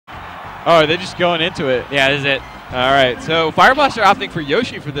Oh, are they just going into it? Yeah, this is it. All right, so Fire Blaster opting for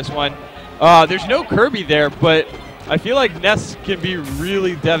Yoshi for this one. There's no Kirby there, but I feel like Ness can be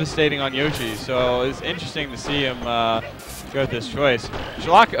really devastating on Yoshi, so it's interesting to see him go with this choice.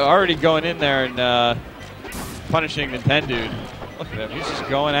 Shalaka already going in there and punishing Nintendo. Look at him, he's just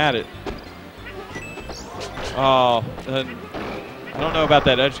going at it. Oh, I don't know about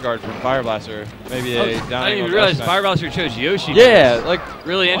that edge guard from Fire Blaster. Maybe a down. I didn't even realize Fire Blaster chose Yoshi. Yeah, like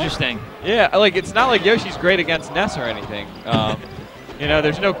really interesting. Yeah, like it's not like Yoshi's great against Ness or anything. You know,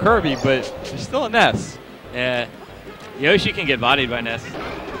 there's no Kirby, but there's still a Ness. Yeah, Yoshi can get bodied by Ness.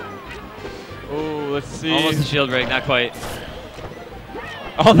 Oh, let's see. Almost a shield break, not quite.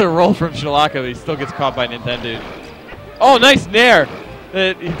 Oh, the roll from Shalaka, but he still gets caught by Nintendo. Oh, nice nair.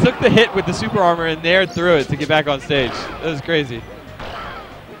 He took the hit with the super armor and naired through it to get back on stage. That was crazy.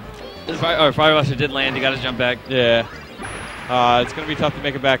 Fire Blaster did land. He got to jump back. Yeah. It's going to be tough to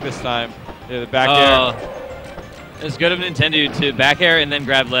make it back this time. Yeah, the back air. It's good of Nintendo to back air and then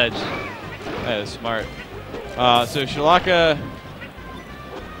grab ledge. That is smart. So Shalaka,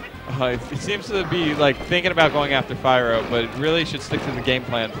 he seems to be like thinking about going after Fyro, but really should stick to the game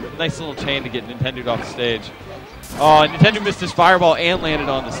plan. Nice little chain to get Nintendo off the stage. Oh, Nintendo missed his fireball and landed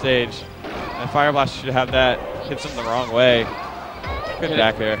on the stage. And Fire Blaster should have that. Hits him the wrong way. Good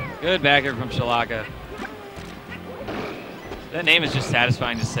back air. Good back air from Shalaka. That name is just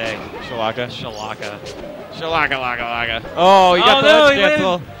satisfying to say. Shalaka. Shalaka. Shalaka, laka, laka. Oh, he got the edge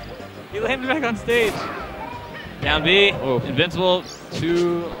cancel. He landed back on stage. Down B. Oof. Invincible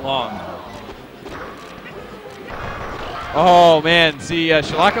too long. Oh, man. See,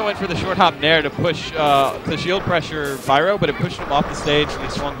 Shalaka went for the short hop nair to push, to shield pressure Fyro, but it pushed him off the stage, and he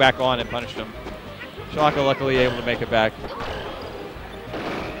swung back on and punished him. Shalaka luckily able to make it back.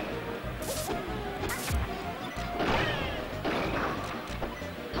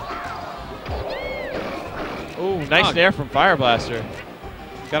 Oh, nice nair from Fire Blaster.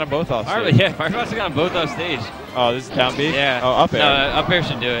 Got them both off stage. Yeah, Fire Blaster got them both off stage. Oh, this is down B? Yeah. Oh, up air. No, up air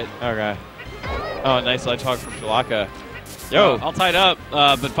should do it. Okay. Oh, nice ledge hog from Shalaka. Yo. All tied up,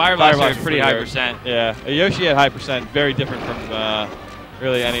 but Fire Blaster is pretty high percent. Yeah. Yoshi at high percent, very different from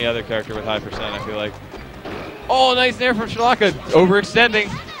really any other character with high percent, I feel like. Oh, nice nair from Shalaka. Overextending.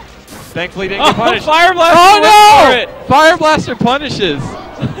 Thankfully didn't get punished. Fire Blaster! Oh, no! Fire Blaster punishes.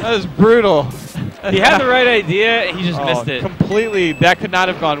 That is brutal. He had the right idea, he just missed it. Completely. That could not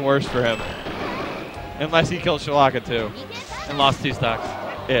have gone worse for him. Unless he killed Shalaka, too. And lost 2 stocks.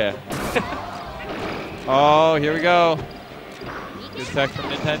 Yeah. Oh, here we go. Good tech from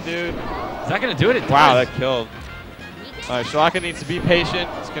Nintendo. Is that going to do it? Wow, that killed. All right, Shalaka needs to be patient.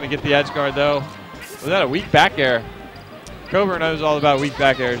 He's going to get the edge guard, though. Was that a weak back air? Cobra knows all about weak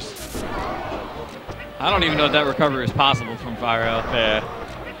back airs. I don't even know if that recovery is possible from Fyro. Yeah.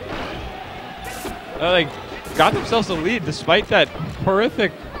 They got themselves a lead despite that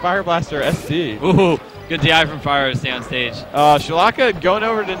horrific Fire Blaster SD. Ooh, good DI from Fyro to stay on stage. Shalaka going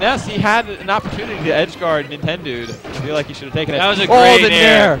over to Ness. He had an opportunity to edge guard Nintendo. I feel like he should have taken it. That was a great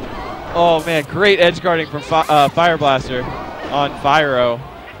nair. Oh, man, great edge guarding from Fire Blaster on Fyro.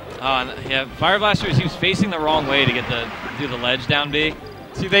 Yeah, Fire Blaster, he was facing the wrong way to do the ledge down B.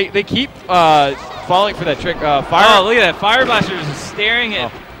 See, they keep falling for that trick. Oh, look at that. Fire Blaster is staring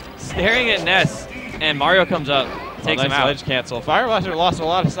at Ness. And Mario comes up, takes him out. Ledge cancel. Fire Blaster lost a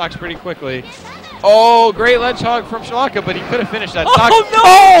lot of stocks pretty quickly. Oh, great ledge hog from Shalaka, but he could have finished that stock. Oh, no!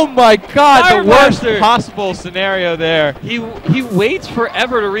 Oh, my God. Fire the worst Blaster. possible scenario there. He waits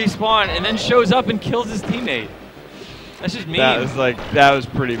forever to respawn and then shows up and kills his teammate. That's just mean. That was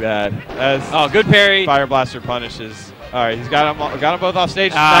pretty bad. Oh, good parry. Fire Blaster punishes. All right, he's got them both off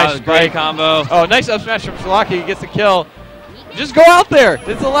stage. Nice great combo. Oh, nice up smash from Shalaka. He gets the kill. Just go out there.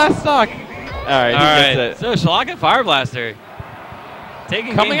 It's the last stock. All right, he gets it. So Shalaka Fire Blaster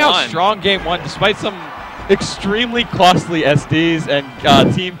coming out strong game 1 despite some extremely costly SDs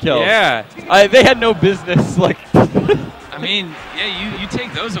and team kills. Yeah, they had no business. I mean, yeah, you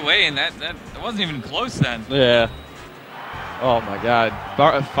take those away, and that wasn't even close then. Yeah. Oh my God,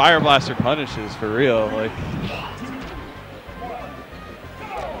 Fire Blaster punishes for real. All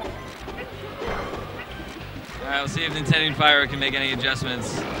right, we'll see if Nintendo and Fyro can make any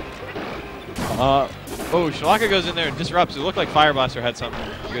adjustments. Oh, Shalaka goes in there and disrupts. It looked like Fire Blaster had something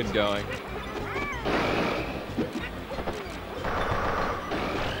good going.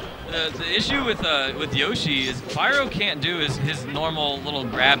 The issue with Yoshi is Fyro can't do his normal little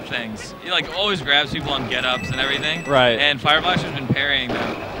grab things. He always grabs people on get-ups and everything. Right. And Fire Blaster's been parrying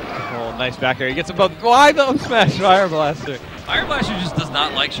them. Oh, nice back air. He gets them both. Why the smash Fire Blaster? Fire Blaster just does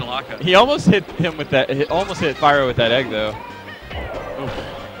not like Shalaka. He almost hit him with that. Almost hit Fyro with that egg though. Oof.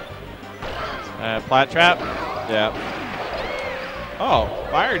 Plat trap. Yeah. Oh,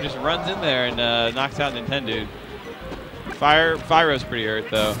 Fire just runs in there and knocks out Nintendo. Fyro's pretty hurt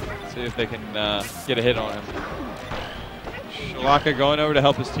though. See if they can get a hit on him. Shalaka going over to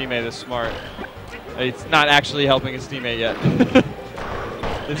help his teammate is smart. It's not actually helping his teammate yet.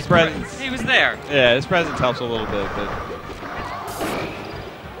 His presence. He was there. Yeah, his presence helps a little bit, but.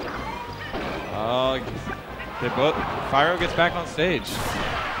 Oh, Fyro gets back on stage.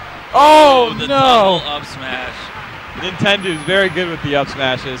 Oh, the no! double up smash. Nintendo's very good with the up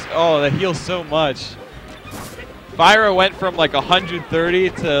smashes. Oh, that heals so much. Fyro went from like 130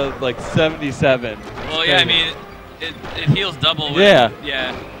 to like 77. Well, yeah, I mean, it heals double. With, yeah.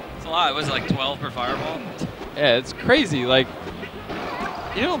 Yeah. It's a lot. Was it like 12 per fireball? Yeah, it's crazy. Like,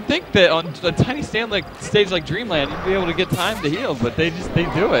 you don't think that on a tiny stage like Dreamland you'd be able to get time to heal, but they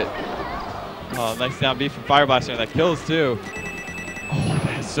do it. Oh, nice down B from Fire Blaster, and that kills too. Oh,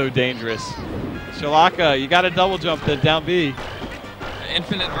 that's so dangerous. Shalaka, you got to double jump the down B.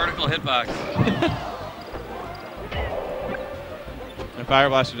 Infinite vertical hitbox. And Fire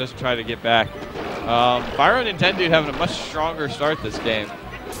Blaster doesn't try to get back. Fyro and Nintendo having a much stronger start this game.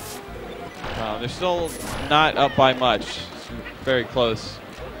 They're still not up by much. It's very close.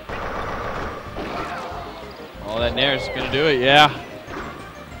 Oh, that Nair is going to do it, yeah.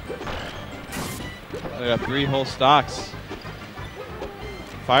 They got 3 whole stocks.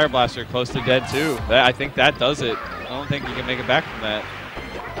 Fire Blaster close to dead too. I think that does it. I don't think you can make it back from that.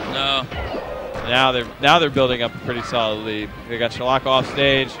 No. Now they're building up a pretty solid lead. They got Shalaka off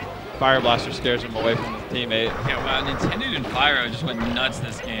stage. Fire Blaster scares him away from his teammate. Yeah, wow, Nintendo and Fyro just went nuts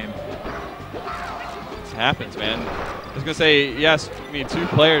this game. It happens, man. I was gonna say yes. I mean, 2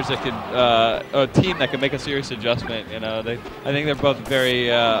 players that could, a team that could make a serious adjustment. You know, I think they're both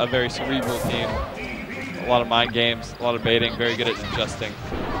a very cerebral team. A lot of mind games, a lot of baiting, very good at adjusting.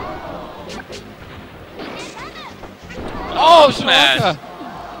 Oh, smash!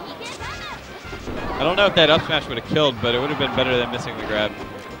 I don't know if that up smash would have killed, but it would have been better than missing the grab.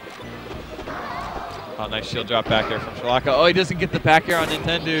 Oh, nice shield drop back air from Shalaka. Oh, he doesn't get the back air on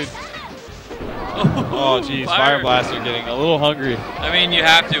Nintendo. Oh, geez, Fire Blaster getting a little hungry. I mean, you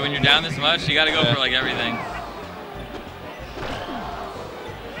have to. When you're down this much, you got to go for like everything.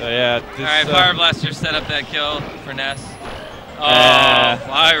 So, yeah. All right, Fire Blaster set up that kill for Ness. Oh,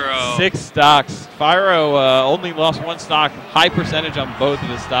 Fyro. 6 stocks. Fyro only lost 1 stock. High percentage on both of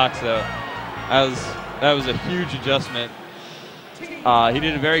his stocks, though. That was a huge adjustment. He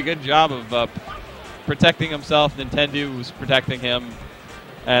did a very good job of protecting himself. Nintendo was protecting him,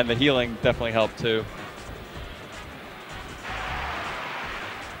 and the healing definitely helped too.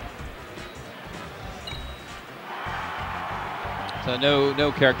 So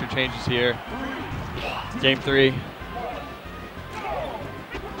no character changes here. Game 3.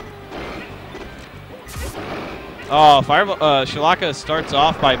 Oh, Shalaka starts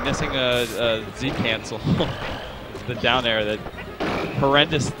off by missing a Z cancel. The down air, that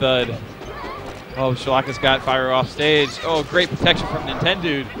horrendous thud. Oh, Shalaka's got Fyro off stage. Oh, great protection from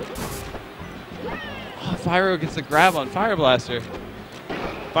Nintendo. Oh, Fyro gets the grab on Fire Blaster.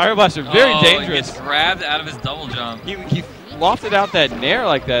 Fire Blaster, very dangerous. He gets grabbed out of his double jump. He lofted out that Nair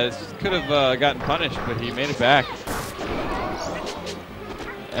like that. Could have gotten punished, but he made it back.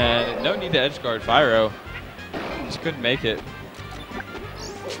 And no need to edge guard Fyro. Just couldn't make it.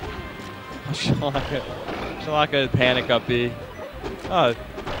 Oh, Shalaka panic up B. Oh,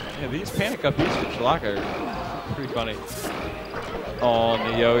 yeah, these panic up Bs from Shalaka are pretty funny. Oh,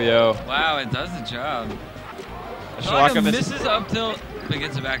 and the yo-yo. Wow, it does the job. Shalaka misses up tilt, but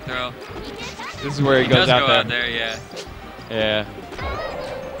gets a back throw. This is where he goes out there. Out there, yeah. Yeah.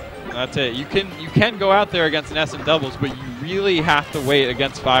 That's it. You can go out there against Ness in doubles, but you really have to wait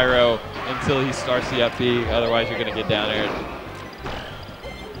against Fyro until he starts the up B. Otherwise, you're going to get down aired.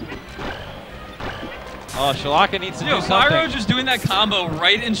 Oh, Shalaka needs to do something. Fyro just doing that combo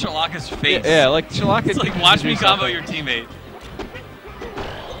right in Shalaka's face. Yeah, like Shalaka. It's like, watch me combo your teammate.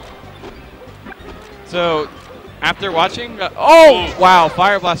 So, after watching, oh wow,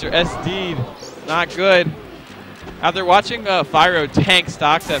 Fire Blaster SD'd, not good. After watching Fyro tank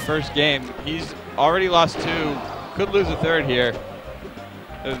stocks that first game, he's already lost 2, could lose a 3rd here.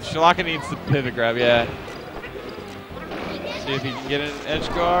 Shalaka needs the pivot grab, yeah. See if he can get an edge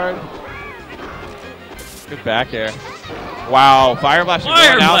guard. Good back air. Wow, Fire Blaster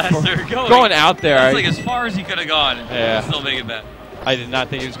going out there. That's like as far as he could have gone. Yeah. Still make it back. I did not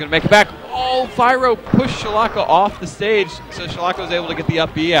think he was going to make it back. Oh, Fyro pushed Shalaka off the stage, so Shalaka was able to get the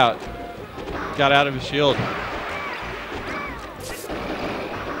up B out. Got out of his shield.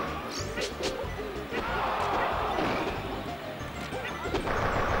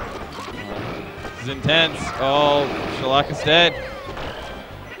 This is intense. Oh, Shalaka's dead.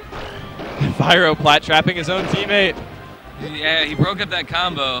 Fyro plat trapping his own teammate. Yeah, he broke up that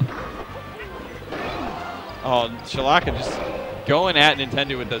combo. Oh, Shalaka just going at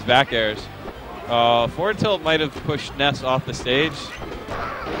Nintendo with those back airs. Forward tilt might have pushed Ness off the stage.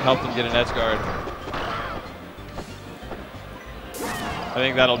 Helped him get an edge guard. I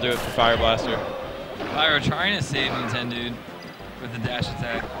think that'll do it for Fire Blaster. Fyro trying to save Nintendo with the dash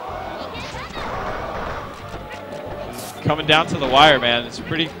attack. Coming down to the wire, man. It's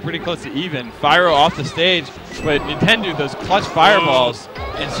pretty close to even. Fyro off the stage, but Nintendo, those clutch fireballs.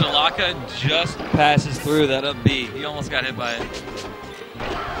 And Shalaka just passes through that up B. He almost got hit by it.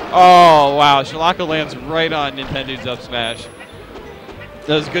 Oh, wow. Shalaka lands right on Nintendo's up smash.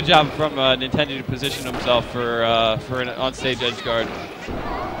 That was a good job from Nintendo to position himself for an on-stage edge guard.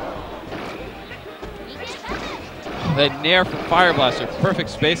 That nair from Fire Blaster, perfect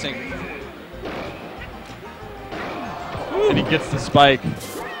spacing. And he gets the spike.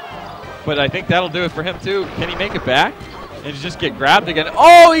 But I think that'll do it for him too. Can he make it back? And just get grabbed again.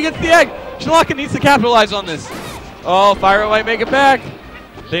 Oh, he gets the egg! Shalaka needs to capitalize on this. Oh, Fyro might make it back.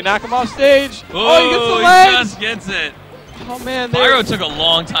 They knock him off stage. Oh, he gets the ledge! He just gets it. Oh, man. Fyro took a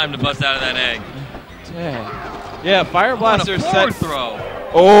long time to bust out of that egg. Dang. Yeah, Fire Blaster set throw.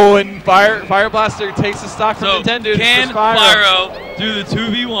 Oh, and Fire Blaster takes the stock from Nintendo. Can Fyro do the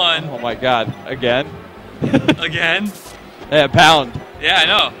 2v1? Oh, my God. Again? Again? Yeah, pound. Yeah, I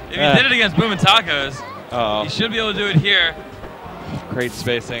know. If he did it against Boom and Tacos, he should be able to do it here. Great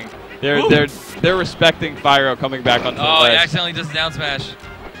spacing. They're respecting Fyro coming back onto the ledge. Oh, he accidentally does down smash.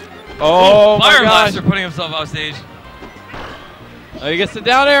 Oh, my Fire gosh. Blaster putting himself off stage. Oh, he gets the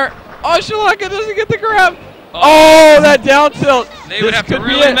down air. Oh, Shalaka doesn't get the grab. Oh, that down tilt. They would have to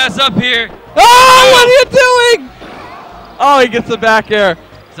really mess up here. Oh, what are you doing? Oh, he gets the back air.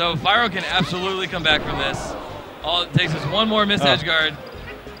 So Fyro can absolutely come back from this. All it takes is one more missed edge guard.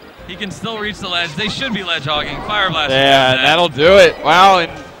 He can still reach the ledge. They should be ledge hogging. Fire Blaster. Yeah, that'll do it. Wow,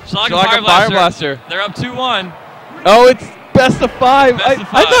 and Shalaka Fire Blaster. They're up 2-1. Oh, it's best of 5. I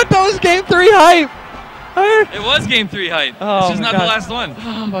thought that was game 3 hype. It was game 3 hype. Oh, it's just not the last one.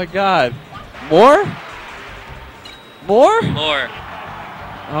 Oh my God. More? More? More.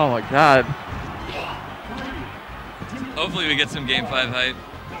 Oh my God. Hopefully we get some game 5 hype.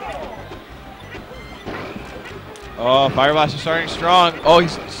 Oh, Fire Blaster starting strong. Oh,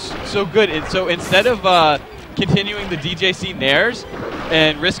 he's so good. And so instead of continuing the DJC nairs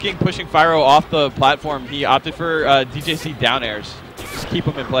and risking pushing Fyro off the platform, he opted for DJC down airs. Just keep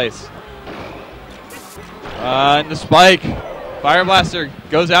him in place. And the spike. Fire Blaster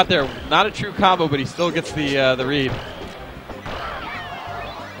goes out there. Not a true combo, but he still gets the read.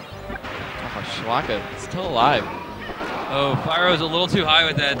 Oh, Shalaka is still alive. Oh, Fyro's a little too high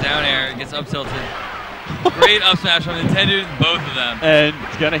with that down air. It gets up tilted. Great up smash from Nintendo, both of them. And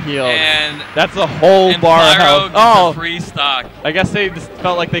it's going to heal. And that's a whole bar of health. Oh, free stock. I guess they just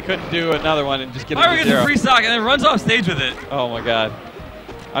felt like they couldn't do another one and just get Fyro gets a free stock and then runs off stage with it. Oh my God.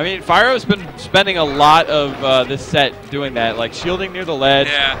 I mean, Fyro's been spending a lot of this set doing that, like shielding near the ledge,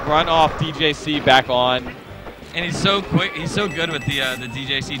 run off DJC back on. And he's so quick. He's so good with the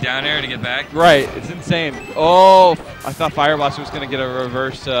DJC down air to get back. Right. It's insane. Oh, I thought Fire Blaster was going to get a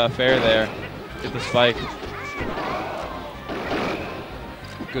reverse fair there. Get the spike.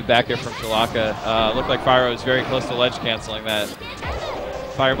 Good back air from Shalaka. Looked like Fyro was very close to ledge canceling that.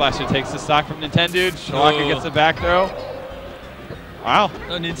 Fire Blaster takes the stock from Nintendo. Shalaka gets the back throw. Wow.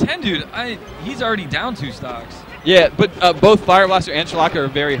 Nintendo, he's already down 2 stocks. Yeah, but both Fire Blaster and Shalaka are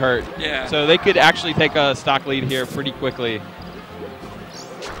very hurt. Yeah. So they could actually take a stock lead here pretty quickly.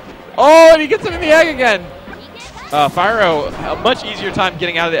 Oh, and he gets him in the egg again. Fyro, a much easier time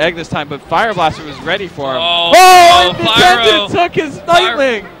getting out of the egg this time, but Fire Blaster was ready for him. Oh, Nintendo took his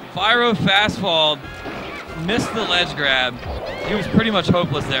Nightwing. Fyro fastfalled, missed the ledge grab. He was pretty much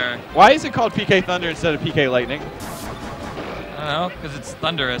hopeless there. Why is it called PK Thunder instead of PK Lightning? I don't know, because it's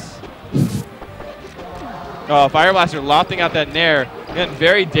thunderous. Oh, Fire Blaster lofting out that nair. Again,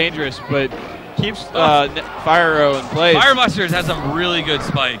 very dangerous, but keeps Fyro in place. Fire Blaster has some really good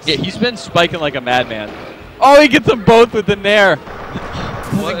spikes. Yeah, he's been spiking like a madman. Oh, he gets them both with the nair.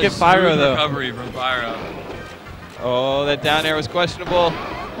 Doesn't get Fyro, though. Recovery from Fyro. Oh, that down air was questionable.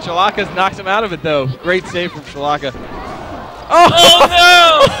 Shalaka's knocks him out of it, though. Great save from Shalaka. Oh,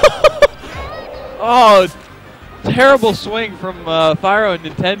 no! Oh, terrible swing from Fyro and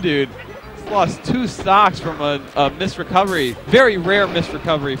Nintendo. He's lost 2 stocks from a missed recovery. Very rare missed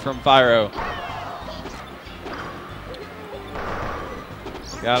recovery from Fyro.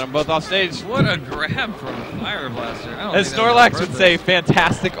 Got them both off stage. What a grab from Fire Blaster. As Snorlax would say,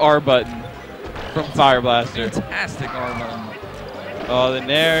 fantastic R button. from Fire Blaster. Fantastic arm button. Oh, the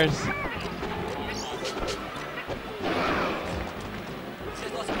nairs.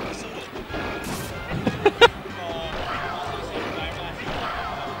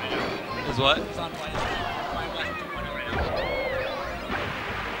 Is what?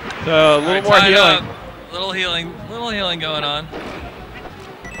 So a little more healing. Little healing going on.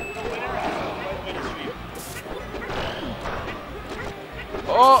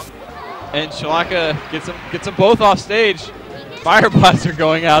 Oh, and Shalaka gets them both off stage. Fire Blaster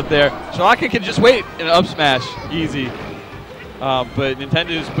going out there. Shalaka can just wait and up smash, easy. But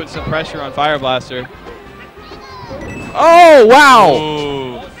Nintendo's put some pressure on Fire Blaster. Oh wow!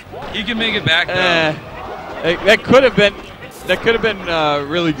 Ooh. He can make it back though. That could have been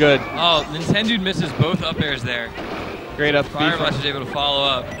really good. Oh, Nintendo misses both up airs there. Great up. Fire Blaster's able to follow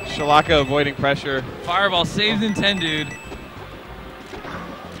up. Shalaka avoiding pressure. Fireball saves Nintendo.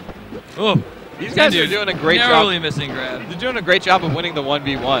 Oh, these guys are doing a great job. Narrowly missing grab. They're doing a great job of winning the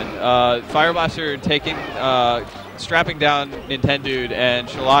 1v1. Fire Blaster strapping down Nintendo, and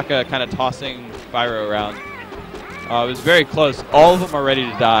Shalaka kind of tossing Fyro around. It was very close. All of them are ready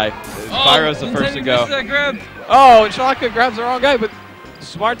to die. Fyro's the first to go. That grab. Oh, and Shalaka grabs the wrong guy, but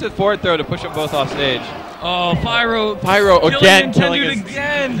smart to forward throw to push them both off stage. Oh, Fyro again killing his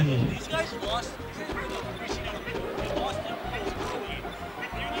again. These guys lost.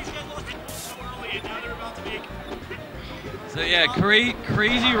 So yeah,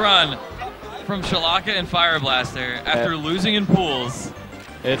 crazy run from Shalaka and Fire Blaster after losing in pools.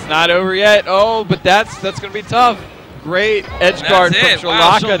 It's not over yet. Oh, but that's going to be tough. Great edge guard from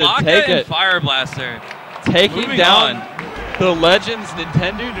Shalaka to take it. Fire Blaster taking down the legends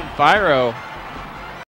Nintendo and Fyro.